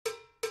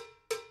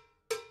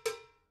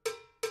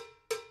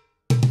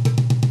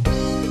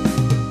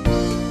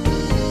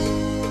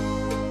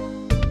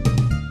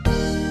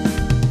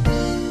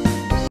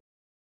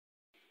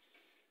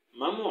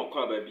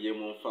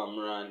biemu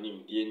famra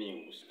nimdie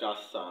ni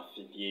skasa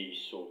fidie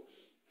so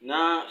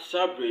na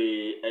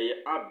sabre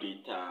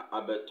update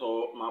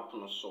abeto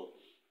mapono so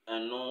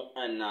eno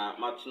na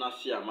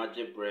matenase a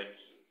magebre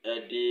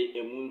de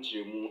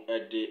emuntiremu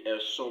de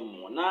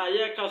esomo na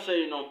ye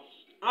kasai no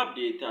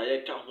update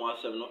ye ka ho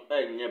asem no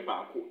enye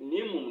baako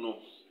nimum no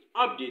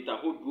update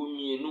ahodo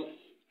mienu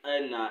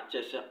na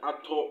chese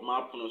ato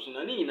mapono so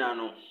na ni na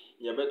no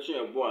ye beto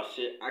ebo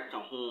ase aka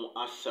ho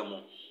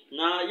asem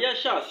na ye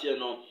sha ase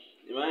no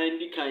man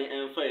di kan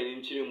enfa eni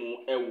ntiremu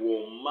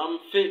ewo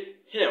Mamfe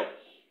Hill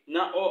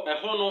na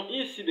eho no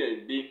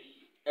incident bi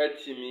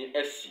etimi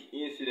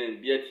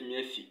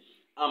asi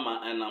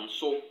ama enam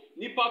so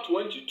nipa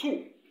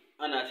 22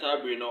 ana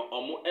sabre no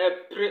omo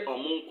epre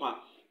omo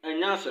nkwa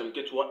anya asem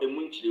ketwa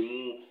emu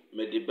ntiremu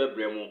mede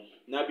bebremu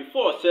na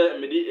before say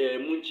mede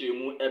emu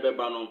ntiremu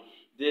ebeba no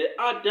the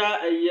other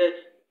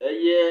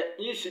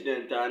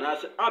incident na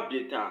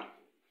update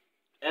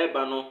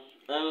eba no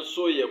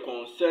enso ye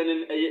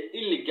concerning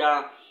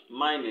illegal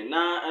mining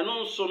na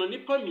eno nso no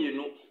nipa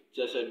mienu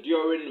just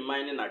during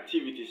mining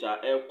activities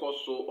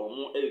ekoso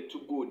omo to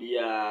gold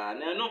ya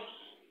na eno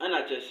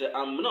ana chese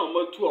amna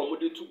omatu omo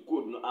de to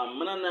gold no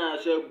amna na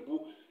se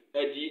bu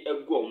edi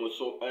egu omo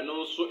so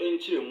eno nso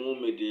enchiremu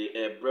mede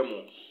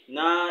ebremu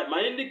na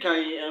mining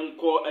kan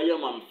enko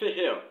Mamfe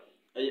Hill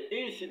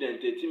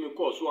incident etimi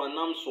cause so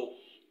anam so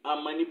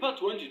amanipa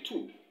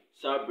 22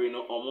 sabre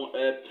no omo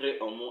epre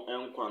omo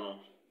enkwa no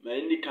ma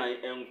ndi kan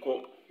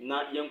enko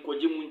na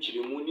yenkoje mu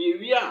nchiremu ni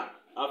ewia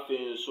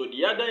afen so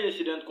the other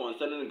incident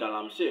concerning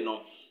galamsey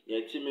no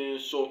yetimi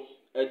so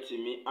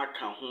etimi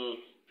aka ho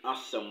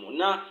asem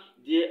na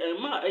the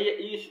ema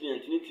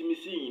incident ni timi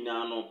si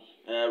nyina no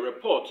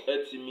report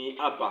etimi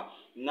aba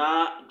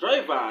na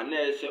driver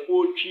na ese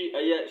otwi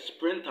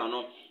sprinter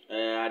no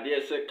ade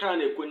ese car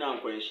na ekonya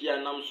nkwanhia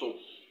nam so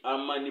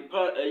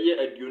amanipa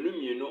aduonu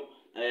mienu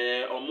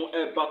omo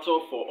battle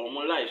for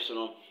omo lives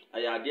no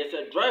ade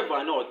ese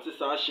driver na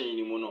otisa shin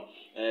ni mu no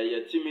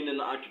yetimi ne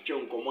na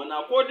atwetwe nkomo na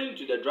according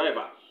to the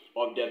driver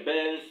of the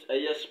Benz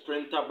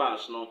sprinter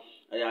bus no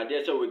ade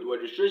ese with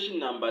registration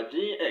number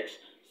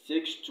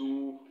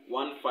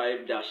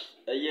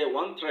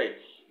DX6215-13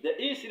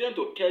 the incident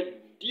occurred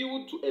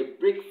due to a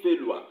brake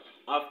failure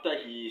after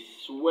he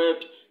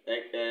swerved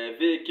a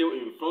vehicle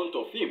in front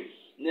of him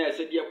na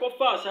ese de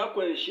kofa asa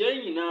kwanhia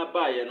nyina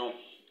baaye no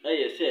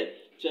se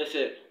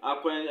chese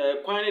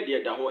kwan de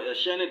da ho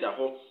ehye ne da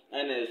ho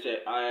ene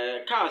se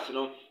cars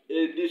no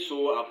edi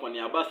so akwani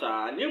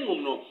abasa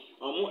nemum no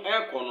omo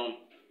ekono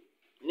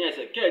na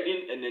se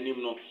kadin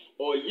enanim no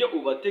oye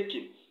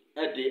overtaking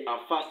de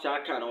afasa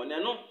aka no ne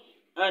no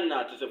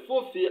ana chese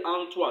fofi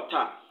anto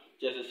ata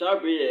chese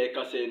sabre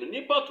kase no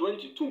nipa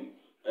 22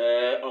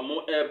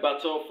 omo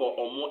battle for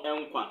omo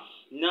enkwa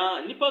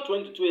na nipa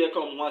 22 ye ka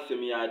omo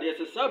asem ya de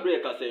se sabre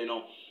kase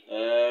no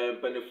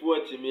penefu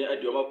atimi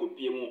ade omo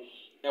kopie mu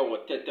ewo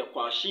tete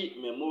kwashi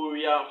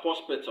memorial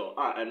hospital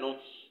eno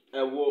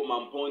ewo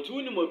mamponti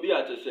uni mo bi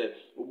atese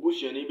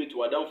obusu ni bi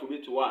to adamfo bi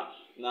to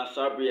na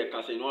sabre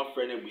kase no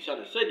afre na busa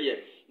na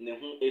sede ne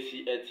ho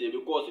esi etie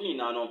because ni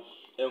na no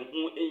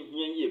ehun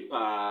ehia ye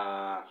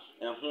pa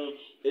ehun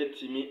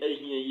etimi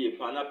ehia ye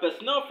pa na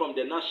personnel from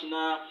the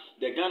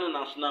Ghana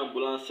National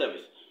Ambulance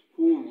Service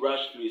who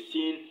rushed to the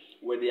scene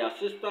with the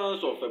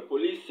assistance of a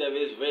police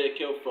service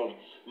vehicle from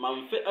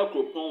Mamfe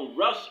Akropong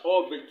rushed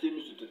all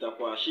victims to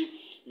Tetakwashi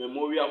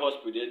Memorial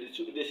Hospital.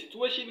 The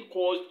situation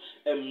caused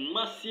a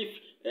massive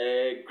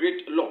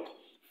gridlock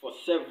for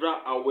several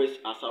hours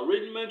as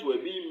arrangements were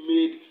being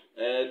made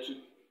to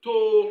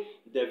tow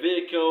the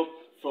vehicle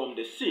from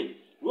the scene.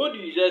 Road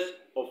users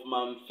of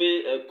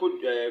Mamfe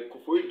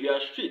Koforidua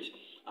Street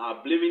are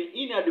blaming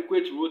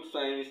inadequate road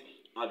signs,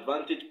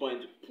 advantage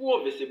point,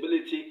 poor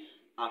visibility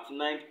at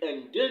night,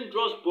 and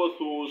dangerous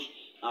potholes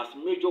as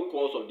major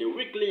cause of the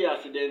weekly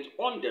accident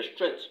on the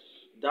stretch.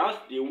 Thus,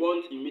 they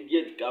want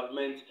immediate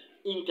government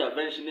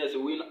intervention as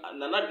we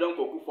Nana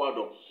Dranko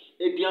Kufado,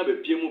 Edian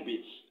Bepiemu bi,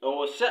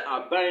 or set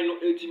a bine no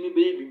etimi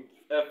baby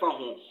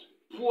ho.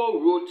 Poor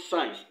road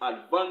signs,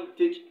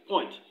 advantage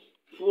point,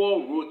 poor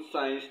road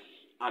signs,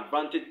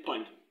 advantage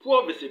point,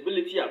 poor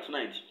visibility at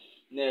night.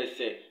 Na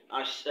say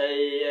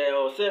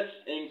say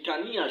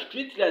enkania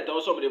street light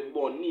also be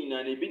born ni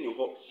na ne bi ni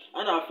ho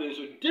ana afen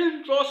so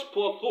dangerous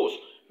potholes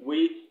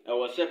we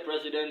was say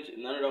president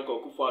Nana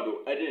Dranko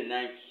Kufado ede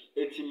nan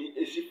etimi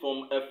esi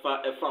from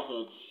efa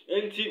ho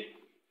enti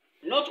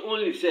not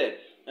only say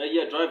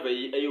driver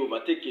yi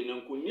overtaking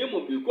nko niemo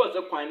because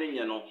kwan ne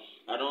nye no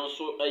adon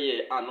so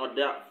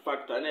another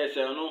factor na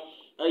say no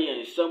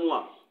nsam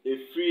a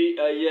free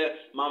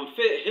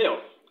Mamfe Hill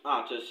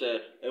to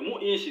say emu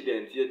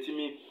incident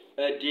yetimi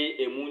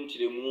de emu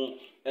ntiremu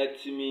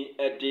etimi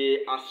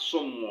de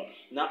asomo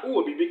na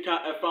wo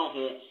bibika efa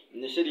ho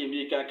ne hye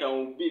bi kaka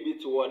wo bibi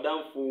to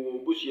wadanfo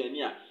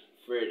busuani a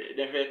Fred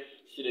de hwe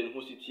sire ne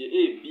ho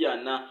sitie bia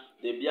na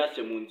de bia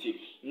semunti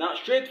na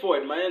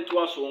straightforward my to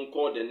us on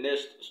call the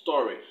next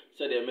story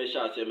said the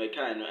measure say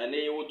mekan no and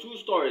there were two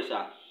stories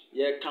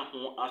ye ka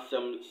ho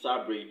asem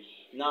sabre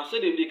Now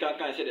said the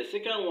can say the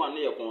second one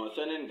here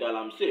concerning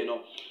galamsey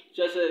no.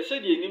 Just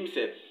said the name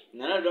said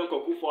Nana don't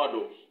go for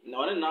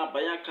na na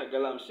bayaka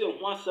galamsey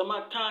ho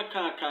asema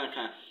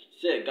kan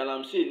say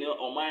galamsey ne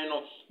o man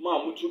no ma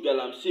mutu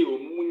galamsey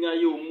omunya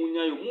ye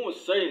mu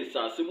science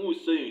ase mu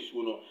science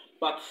no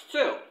but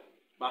still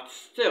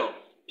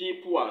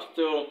people are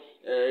still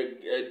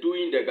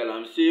doing the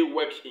galamsey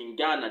works in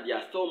Ghana. They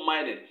are still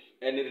mining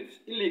and it is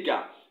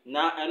illegal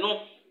na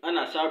eno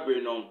ana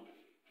sabre no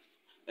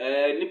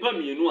nipa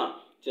mienu a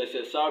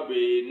tese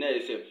sabre na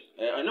ese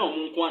ana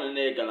omu nko ana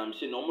na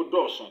galamsey no omu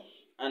doso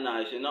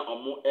ana ese na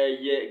omu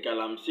eye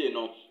galamsey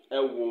no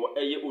ewo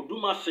eye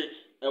odumase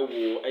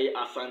ewo eye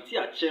Asante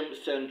Achem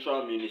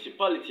Central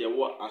Municipality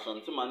ewo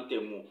Asante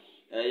Mantemu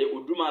eye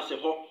odumase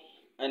ho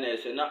ana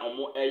ese na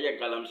omu eye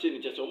galamsey ni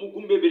tese omu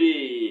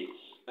gumbebere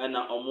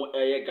ana omu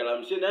eye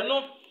galamsey na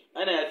no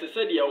ana ese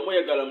se dia omu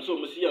eye galamsey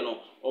omu sie no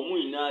omu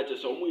ina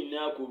tese omu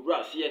ina ko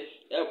brase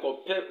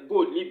ekope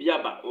gold ni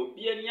biaba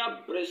obi ani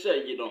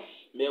abrese yi no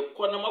me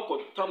kɔ na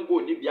makotam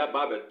gold ni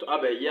biaba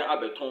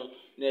abeton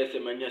na ese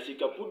manya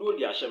sika pudo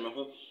di ahye me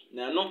ho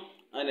na no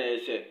ana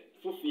ese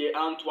fufie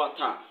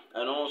antwata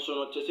ɛno nso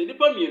no tese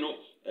nipa mienu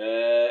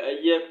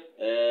eye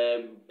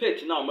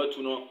pet na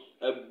omatu no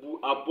bu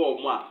abo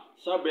mu a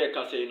sabre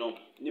kase no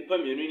nipa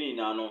mienu ni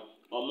na no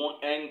omo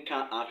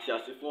enka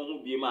atiasefo ho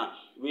bi ma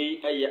we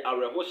eye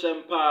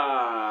arehosem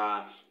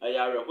pa eye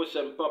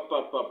arehosem pa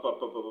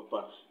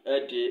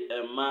de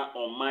ema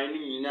online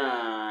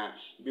nyina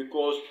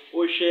because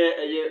o share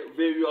eye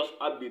various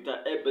update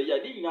ebe ya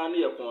di nyina no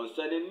ye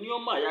concerning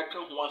nioma yaka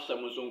ho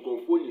asem so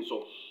nkofo ni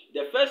so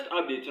the first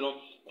update no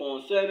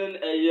concerning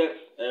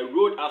a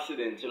road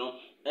accident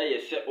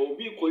say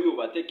obi koyi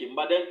overtaking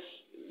but then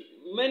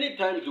many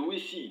times do we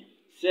see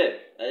say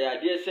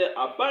there say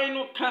aban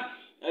no ka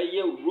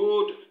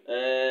road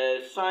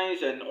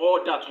signs and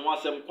all that one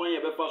some kwan ye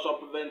be fa so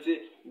prevent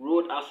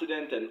road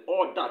accident and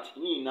all that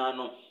ni na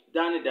no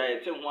dan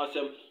diet one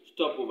some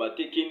stop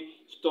overtaking,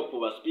 stop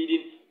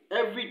overspeeding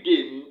every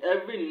day,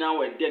 every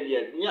now and then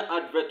near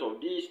advert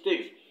of these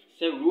things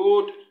say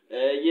road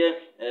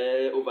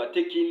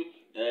overtaking,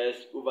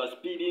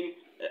 overspeeding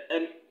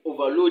and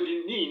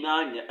overloading ni na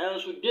anya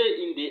and so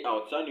day in day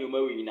out san you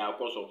we na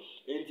akoso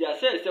enti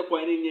ase se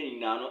kwan ni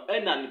na no e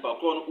na nipa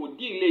kro no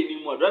odi lane ni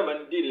mu driver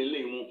ni dey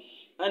lane mu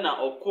e na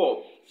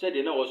okọ said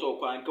na wo so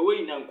kwan ka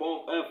we na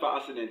nkon fa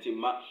accident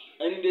ma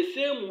and in the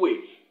same way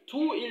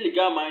two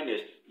illegal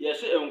miners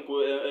yes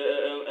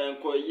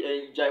enko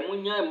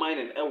jaimunya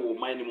mining e wo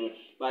mining mu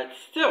but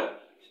still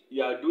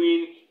you are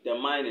doing the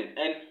mining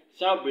and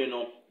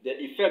sabrino the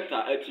effect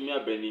are atimi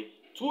abani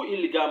two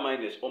illegal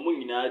miners omo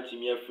nyina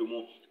atimi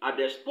afemu at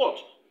the spot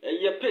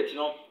eye pit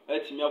no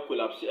atimi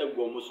collapse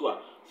egwo mo so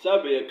a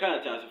sabe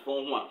kan chance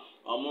fon ho a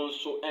omo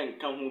nso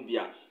enka ho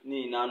bia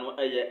ni na no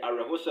eye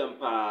arehosem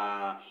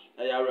pa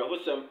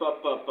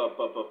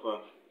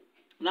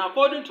now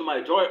according to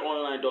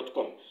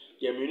myjoyonline.com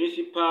the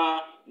municipal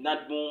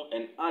NADMO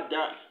and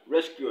other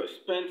rescuers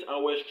spent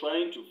hours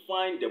trying to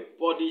find the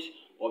bodies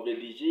of the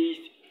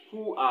deceased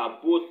who are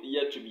both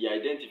yet to be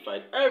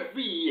identified.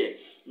 Every year,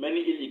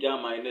 many illegal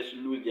miners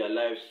lose their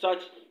lives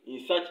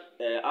in such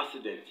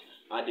accidents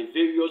at the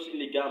various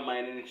illegal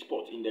mining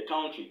spots in the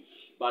country.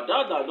 But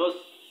that does not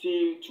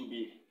seem to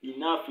be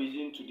enough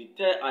reason to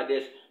deter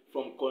others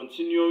from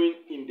continuing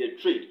in the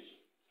trade.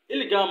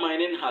 Illegal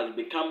mining has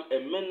become a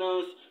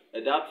menace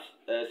that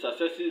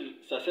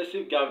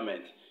successive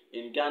governments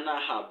in Ghana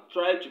have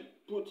tried to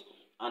put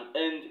an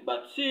end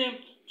but seem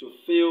to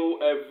fail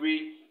at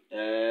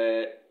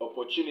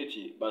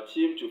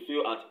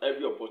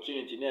every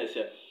opportunity.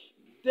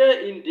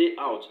 Day in, day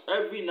out,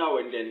 every now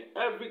and then,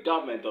 every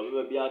government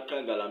of Bia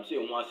Kangalam say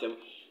wasem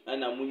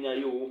and Amunya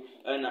you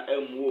and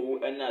Emu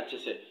and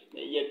Natchese.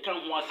 Ye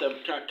can't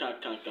wasem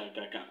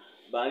can.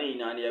 Bani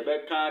na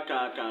yebe ka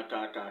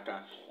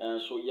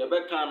and so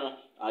yebe kano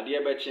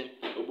ade bechin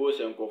obo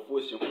se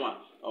nkofo si ho a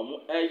omo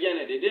eye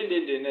ne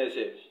de na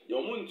se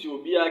omo nti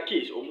obi a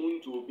case omo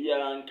nti obi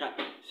a nka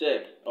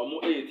se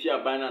omo eti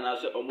aban na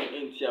se omo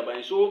enti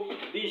aban so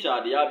these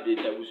are the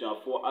update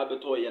abusuafo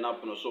abeto ye na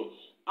pono so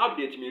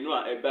update menu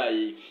a eba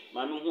yi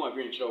ma me ho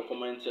adwen kire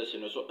comment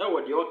section so e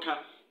wo de oka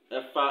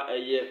efa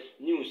eye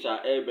news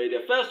a eba the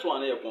first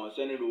one e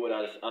concerning road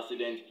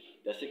accident,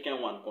 the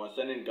second one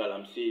concerning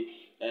galamsey.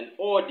 And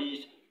all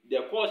these, the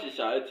causes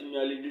are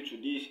ultimately due to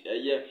this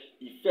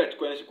effect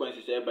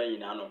consequences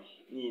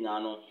ni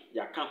nano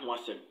ya kan ho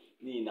asem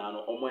ni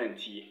nano omo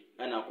antie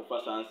ana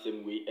akofa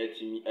sansem we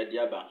atimi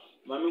adiaba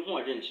ma me ho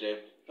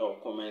adwenkyere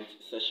comment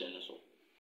session so